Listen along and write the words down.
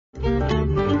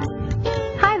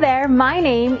Hi there, my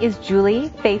name is Julie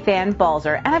Fei-Fan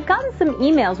Balzer, and I've gotten some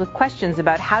emails with questions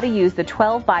about how to use the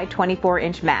 12 by 24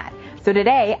 inch mat. So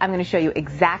today I'm going to show you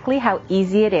exactly how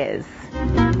easy it is.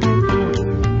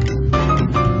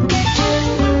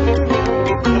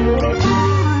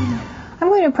 I'm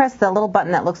going to press the little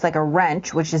button that looks like a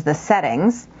wrench, which is the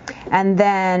settings, and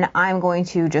then I'm going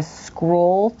to just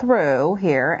scroll through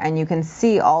here, and you can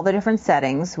see all the different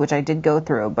settings, which I did go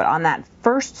through. But on that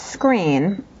first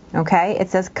screen, okay, it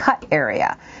says cut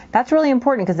area. That's really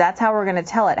important because that's how we're going to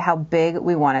tell it how big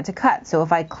we want it to cut. So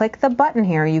if I click the button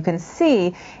here, you can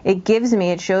see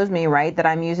it shows me, right, that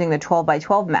I'm using the 12 by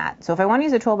 12 mat. So if I want to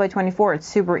use a 12 by 24, it's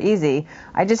super easy.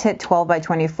 I just hit 12 by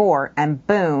 24 and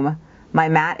boom, my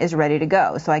mat is ready to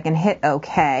go. So I can hit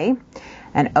OK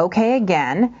and OK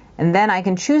again, and then I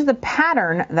can choose the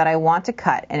pattern that I want to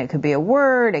cut. And it could be a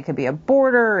word, it could be a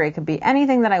border, it could be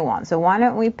anything that I want. So why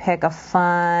don't we pick a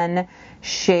fun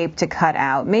shape to cut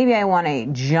out? Maybe I want a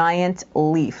giant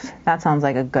leaf. That sounds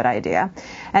like a good idea.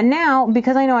 And now,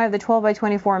 because I know I have the 12 by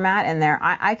 24 mat in there,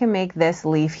 I can make this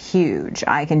leaf huge.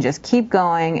 I can just keep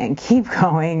going and keep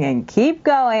going and keep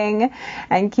going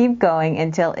and keep going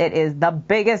until it is the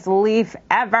biggest leaf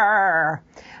ever.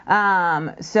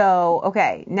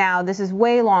 Okay, now this is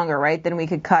way longer, right, than we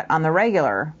could cut on the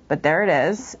regular, but there it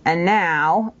is. And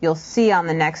now you'll see on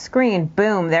the next screen,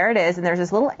 boom, there it is. And there's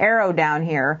this little arrow down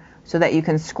here so that you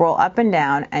can scroll up and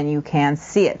down and you can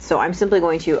see it. So I'm simply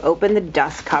going to open the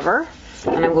dust cover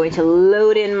and I'm going to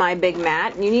load in my big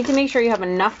mat. You need to make sure you have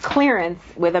enough clearance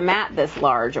with a mat this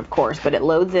large, of course, but it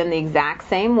loads in the exact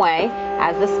same way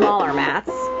as the smaller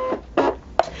mats.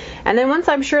 And then once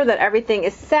I'm sure that everything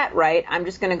is set right, I'm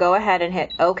just going to go ahead and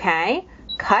hit OK,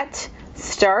 cut,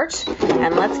 start,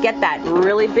 and let's get that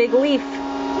really big leaf.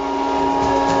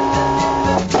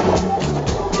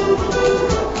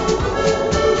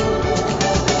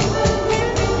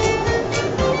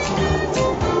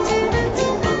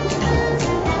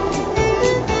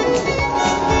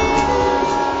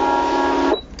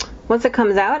 Once it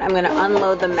comes out, I'm going to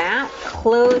unload the mat,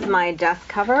 close my dust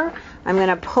cover. I'm going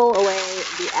to pull away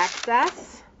the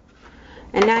excess.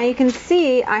 And now you can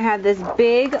see I have this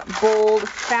big, bold,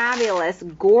 fabulous,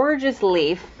 gorgeous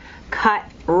leaf cut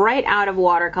right out of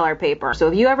watercolor paper. So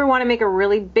if you ever want to make a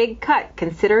really big cut,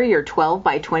 consider your 12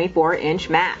 by 24 inch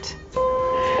mat.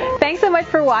 Thanks so much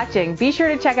for watching. Be sure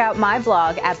to check out my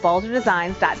blog at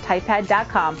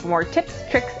balzerdesigns.typepad.com for more tips,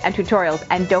 tricks, and tutorials.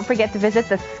 And don't forget to visit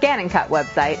the ScanNCut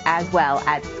website as well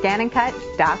at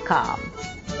ScanNCut.com.